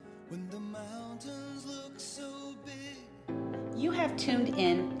when the mountains look so big. You have tuned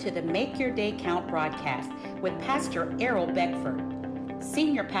in to the Make Your Day Count broadcast with Pastor Errol Beckford,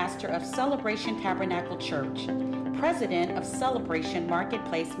 Senior Pastor of Celebration Tabernacle Church, President of Celebration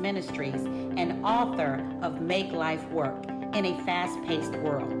Marketplace Ministries, and author of Make Life Work in a Fast-Paced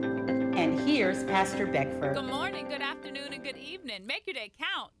World. And here's Pastor Beckford. Good morning, good afternoon, and good evening. Make your day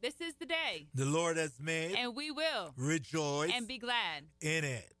count. This is the day the Lord has made, and we will rejoice and be glad in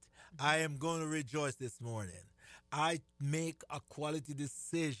it. I am going to rejoice this morning. I make a quality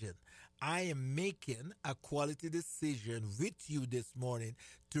decision. I am making a quality decision with you this morning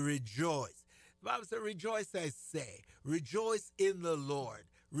to rejoice. The Bible says, rejoice, I say. Rejoice in the Lord.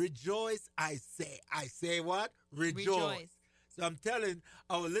 Rejoice, I say. I say what? Rejoice. So I'm telling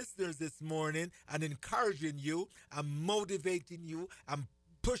our listeners this morning and encouraging you, I'm motivating you, I'm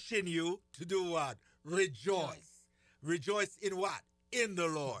pushing you to do what? Rejoice. Rejoice in what? In the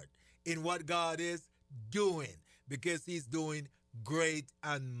Lord. In what God is doing. Because he's doing great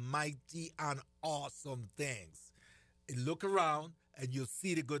and mighty and awesome things. Look around and you'll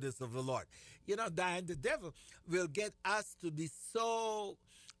see the goodness of the Lord. You know, Diane, the devil will get us to be so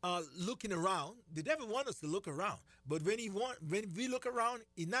looking around. The devil wants us to look around, but when we look around,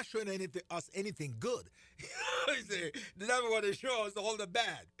 he's not showing us anything good. The devil want to show us all the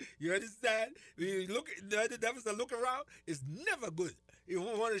bad. You understand? The devil says, look around. It's never good. He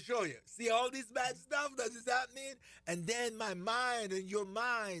want to show you. See all this bad stuff that is happening, and then my mind and your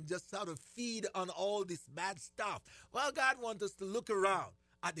mind just sort of feed on all this bad stuff. Well, God wants us to look around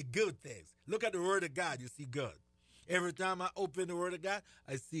at the good things. Look at the Word of God. You see good. Every time I open the Word of God,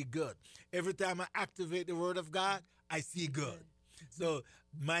 I see good. Every time I activate the Word of God, I see good. So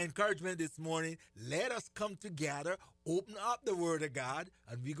my encouragement this morning, let us come together, open up the Word of God,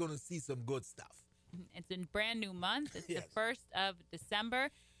 and we're going to see some good stuff. It's a brand new month. It's Yes. the 1st of December.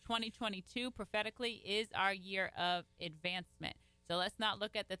 2022 prophetically is our year of advancement. So let's not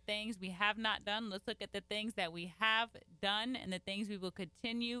look at the things we have not done. Let's look at the things that we have done and the things we will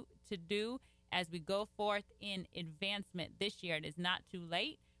continue to do as we go forth in advancement this year. It is not too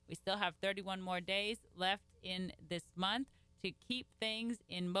late. We still have 31 more days left in this month to keep things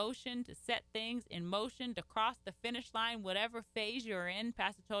in motion, to set things in motion, to cross the finish line, whatever phase you're in.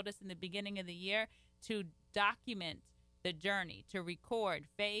 Pastor told us in the beginning of the year to document the journey, to record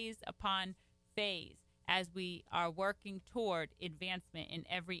phase upon phase as we are working toward advancement in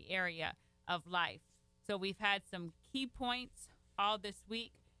every area of life. So we've had some key points all this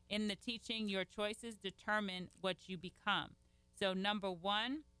week in the teaching. Your choices determine what you become. So number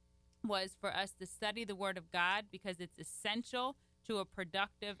one was for us to study the Word of God because it's essential to a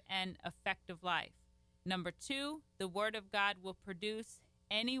productive and effective life. Number two, the Word of God will produce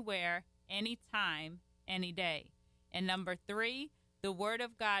anywhere, anytime, any day. And number three, the Word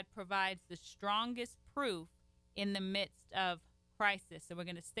of God provides the strongest proof in the midst of crisis. So we're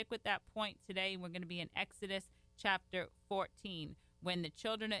going to stick with that point today. We're going to be in Exodus chapter 14 when the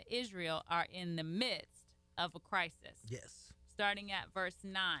children of Israel are in the midst of a crisis. Yes. Starting at verse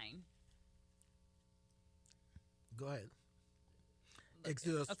 9. Go ahead.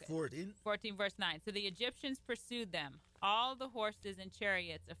 Exodus 14 verse 9. So the Egyptians pursued them, all the horses and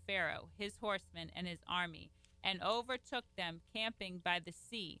chariots of Pharaoh, his horsemen, and his army, and overtook them camping by the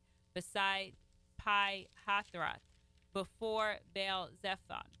sea beside Pi Hathroth, before Baal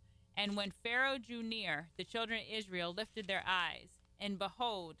Zephon. And when Pharaoh drew near, the children of Israel lifted their eyes, and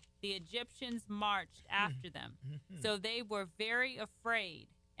behold, the Egyptians marched after them. So they were very afraid,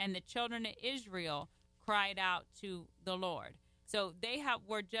 and the children of Israel cried out to the Lord. So they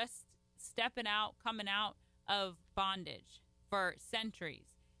were just stepping out, coming out of bondage for centuries,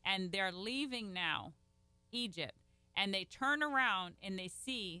 and they're leaving now Egypt. And they turn around and they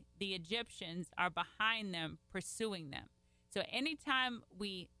see the Egyptians are behind them, pursuing them. So anytime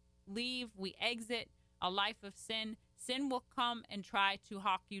we leave, we exit a life of sin, sin will come and try to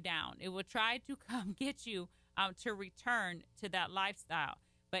hawk you down. It will try to come get you to return to that lifestyle.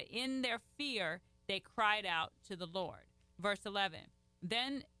 But in their fear, they cried out to the Lord. Verse 11,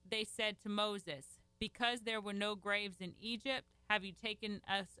 then they said to Moses, because there were no graves in Egypt, have you taken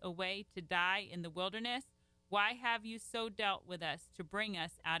us away to die in the wilderness? Why have you so dealt with us to bring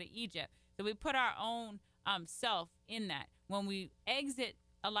us out of Egypt? So we put our own self in that. When we exit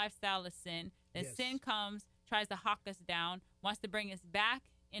a lifestyle of sin, then sin comes, tries to hawk us down, wants to bring us back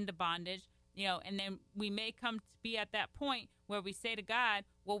into bondage, and then we may come to be at that point where we say to God,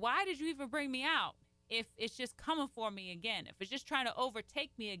 well, why did you even bring me out? If it's just coming for me again, if it's just trying to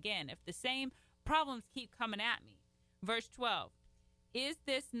overtake me again, if the same problems keep coming at me. Verse 12, is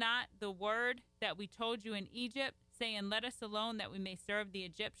this not the word that we told you in Egypt, saying, "Let us alone that we may serve the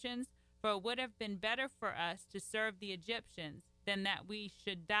Egyptians. For it would have been better for us to serve the Egyptians than that we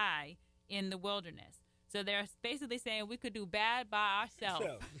should die in the wilderness." So they're basically saying we could do bad by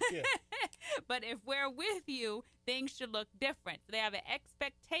ourselves. Yeah. But if we're with you, things should look different. So they have an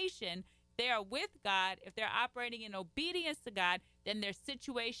expectation. They are with God. If they're operating in obedience to God, then their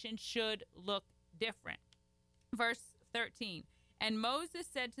situation should look different. Verse 13, and Moses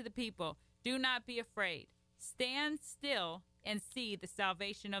said to the people, "Do not be afraid. Stand still and see the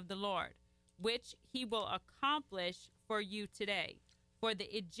salvation of the Lord, which he will accomplish for you today. For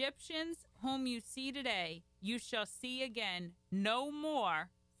the Egyptians whom you see today, you shall see again no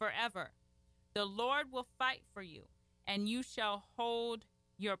more forever. The Lord will fight for you, and you shall hold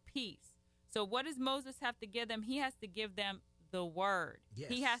your peace." So what does Moses have to give them? He has to give them the word. Yes.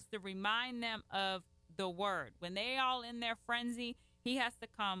 He has to remind them of the word. When they all in their frenzy, he has to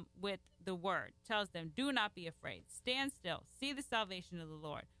come with the word. Tells them, "Do not be afraid. Stand still. See the salvation of the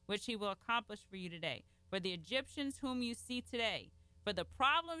Lord, which he will accomplish for you today. For the Egyptians whom you see today, for the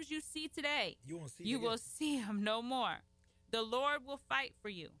problems you see today, You won't see you it will again. see them no more. The Lord will fight for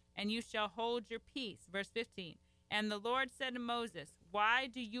you, and you shall hold your peace." Verse 15. And the Lord said to Moses, "Why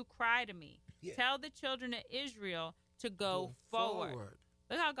do you cry to me? Yeah. Tell the children of Israel to go forward."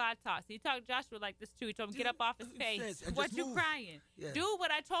 Look how God talks. He talked to Joshua like this too. He told him, "Get up off his face. And What just you move. crying? Yeah. Do what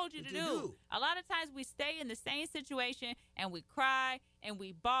I told you to To do." do. A lot of times we stay in the same situation and we cry and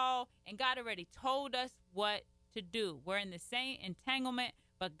we bawl, and God already told us what to do. We're in the same entanglement,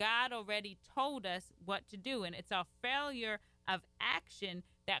 but God already told us what to do. And it's our failure of action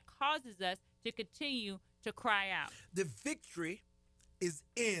that causes us to continue to cry out. The victory is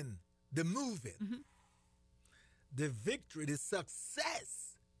in the moving. Mhm. The victory, the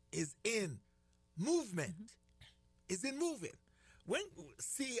success is in movement. Is in moving. When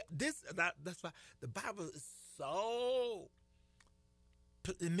see this, that's why the Bible is so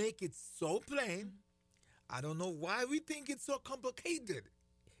make it so plain. I don't know why we think it's so complicated.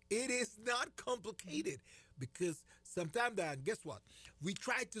 It is not complicated because sometimes, guess what? We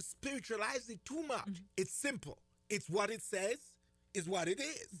try to spiritualize it too much. It's simple. It's what it says, is what it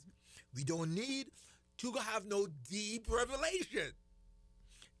is. We don't need to have no deep revelation.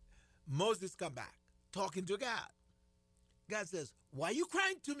 Moses come back, talking to God. God says, "Why are you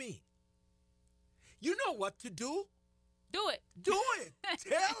crying to me? You know what to do. Do it. Do it.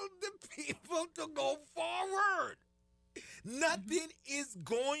 Tell the people to go forward. Nothing is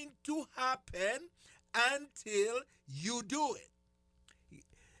going to happen until you do it."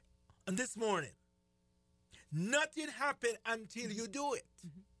 And this morning, nothing happened until you do it.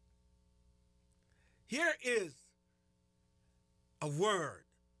 Here is a word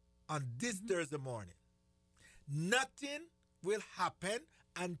on this Thursday morning. Nothing will happen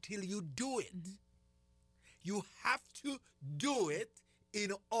until you do it. You have to do it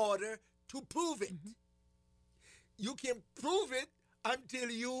in order to prove it. You can prove it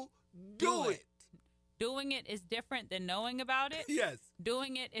until you do it. Doing it is different than knowing about it. Yes.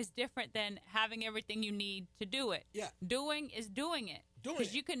 Doing it is different than having everything you need to do it. Yeah. Doing is doing it. Doing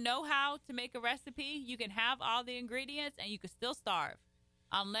Because it. you can know how to make a recipe, you can have all the ingredients, and you can still starve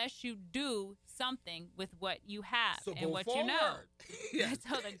unless you do something with what you have So and go what forward. you know. Yes.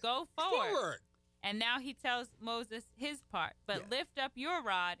 So to go forward. Forward. And now he tells Moses his part. But Yeah. lift up your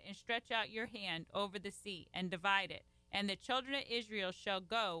rod and stretch out your hand over the sea and divide it. And the children of Israel shall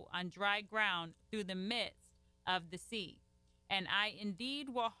go on dry ground through the midst of the sea. And I indeed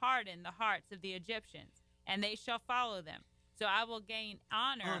will harden the hearts of the Egyptians, and they shall follow them. So I will gain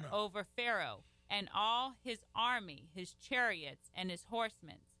honor over Pharaoh and all his army, his chariots, and his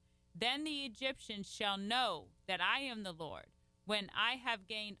horsemen. Then the Egyptians shall know that I am the Lord, when I have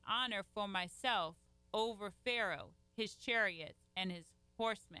gained honor for myself over Pharaoh, his chariots, and his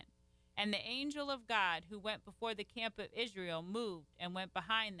horsemen. And the angel of God who went before the camp of Israel moved and went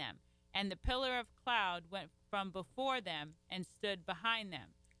behind them, and the pillar of cloud went from before them and stood behind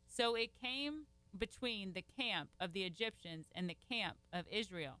them. So it came between the camp of the Egyptians and the camp of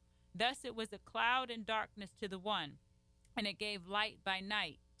Israel. Thus it was a cloud and darkness to the one, and it gave light by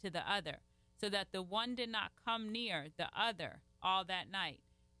night to the other, so that the one did not come near the other all that night.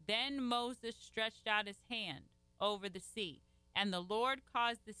 Then Moses stretched out his hand over the sea, and the Lord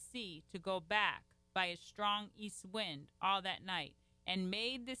caused the sea to go back by a strong east wind all that night, and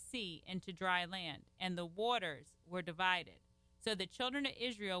made the sea into dry land, and the waters were divided. So the children of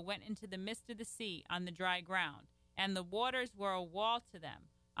Israel went into the midst of the sea on the dry ground, and the waters were a wall to them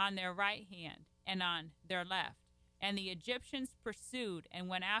on their right hand and on their left. And the Egyptians pursued and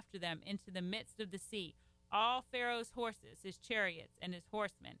went after them into the midst of the sea, all Pharaoh's horses, his chariots, and his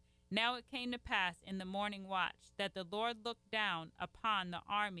horsemen. Now it came to pass in the morning watch that the Lord looked down upon the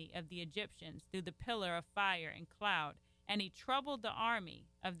army of the Egyptians through the pillar of fire and cloud, and he troubled the army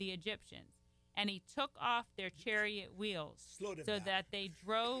of the Egyptians. And he took off their chariot wheels so down. that they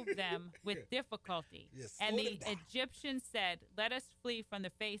drove them with difficulty. Yes, and slow the them down. Egyptians said, Let us flee from the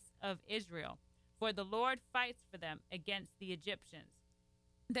face of Israel, for the Lord fights for them against the Egyptians.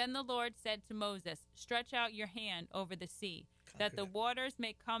 Then the Lord said to Moses, Stretch out your hand over the sea, that the waters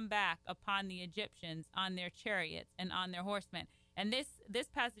may come back upon the Egyptians on their chariots and on their horsemen. And this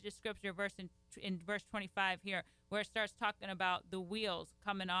passage of scripture, in verse 25 here, where it starts talking about the wheels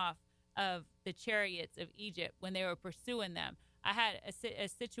coming off of the chariots of Egypt when they were pursuing them. I had a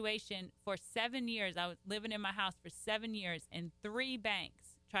situation for 7 years. I was living in my house for 7 years, and 3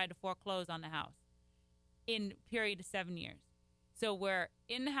 banks tried to foreclose on the house in a period of 7 years. So we're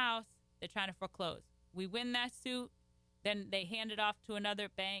in the house, they're trying to foreclose. We win that suit, then they hand it off to another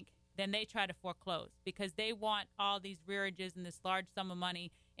bank, then they try to foreclose because they want all these rearages and this large sum of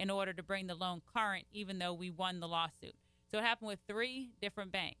money in order to bring the loan current, even though we won the lawsuit. So it happened with 3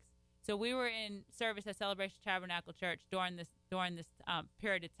 different banks. So we were in service at Celebration Tabernacle Church during this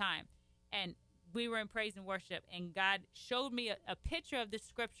period of time, and we were in praise and worship, and God showed me a picture of this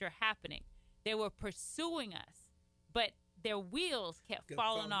scripture happening. They were pursuing us, but their wheels kept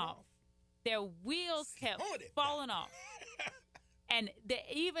falling off. Their wheels kept falling off. And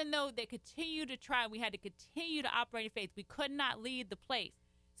even though they continued to try, we had to continue to operate in faith. We could not leave the place.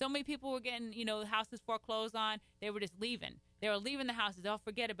 So many people were getting, houses foreclosed on. They were just leaving. They were leaving the houses. Oh,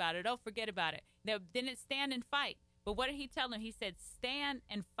 forget about it. Oh, forget about it. They didn't stand and fight. But what did he tell them? He said, stand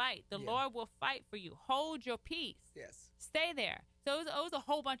and fight. The Lord will fight for you. Hold your peace. Yes. Stay there. So it was a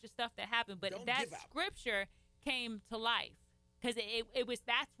whole bunch of stuff that happened. But that scripture came to life because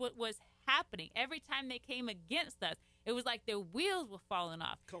that's what was happening. Every time they came against us, it was like their wheels were falling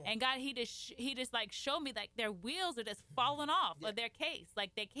off. And God, he just like showed me like their wheels are just falling off of their case.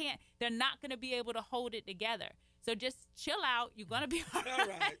 Like they're not going to be able to hold it together. So just chill out. You're going to be all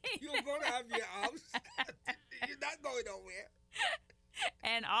right. You're going to have your house. You're not going nowhere.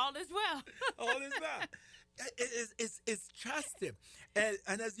 And all is well. All is well. It's trust him.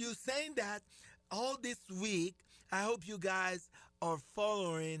 And as you're saying that, all this week, I hope you guys are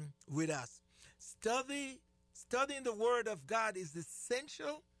following with us. Studying the Word of God is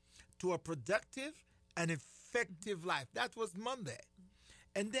essential to a productive and effective life. That was Monday.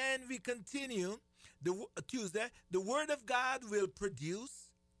 And then we continue Tuesday. The Word of God will produce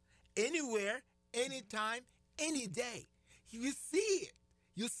anywhere, anytime, any day. You see it.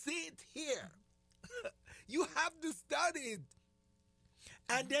 You see it here. You have to study it.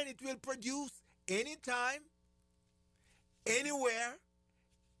 And then it will produce anytime, anywhere,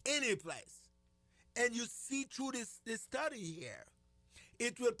 any place. And you see through this study here,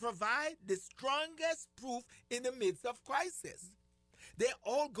 it will provide the strongest proof in the midst of crisis. They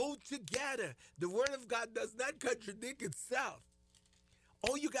all go together. The Word of God does not contradict itself.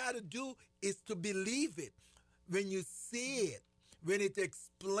 All you got to do is to believe it. When you see it, when it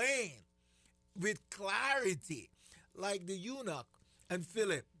explains with clarity, like the eunuch and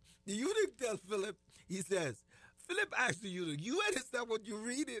Philip. The eunuch tells Philip, he says, Philip asked the eunuch, you understand what you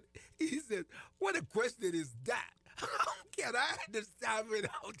read it? He says, what a question is that? How can I understand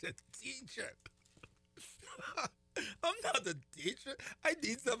without a teacher? I'm not a teacher. I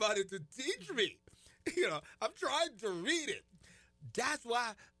need somebody to teach me. I'm trying to read it. That's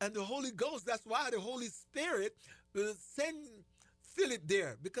why, and the Holy Ghost, that's why the Holy Spirit will send Philip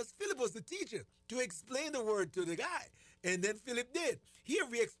there, because Philip was the teacher to explain the word to the guy. And then Philip did. Here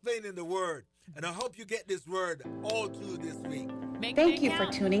we explaining the word. And I hope you get this word all through this week. Thank you for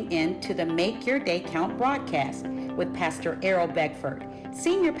tuning in to the Make Your Day Count broadcast with Pastor Errol Beckford,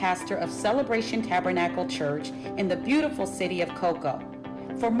 Senior Pastor of Celebration Tabernacle Church in the beautiful city of Cocoa.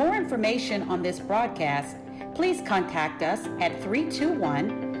 For more information on this broadcast, please contact us at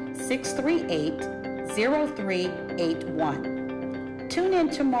 321-638-0381. Tune in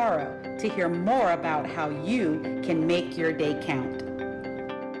tomorrow to hear more about how you can make your day count.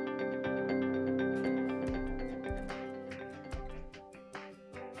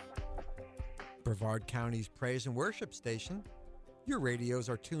 Brevard County's praise and worship station. Your radios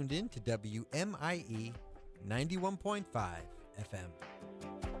are tuned in to WMIE 91.5 FM.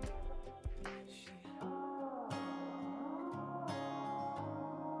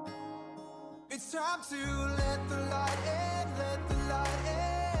 It's time to let the light in, let the light in.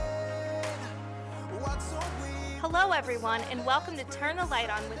 What's so weird? Hello everyone, and welcome to Turn the Light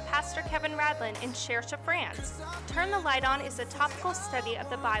On with Pastor Kevin Radlin in Cherche, France. Turn the Light On is a topical study of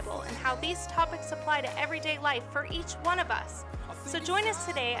the Bible and how these topics apply to everyday life for each one of us. So join us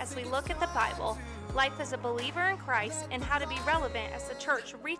today as we look at the Bible, life as a believer in Christ, and how to be relevant as the church reaches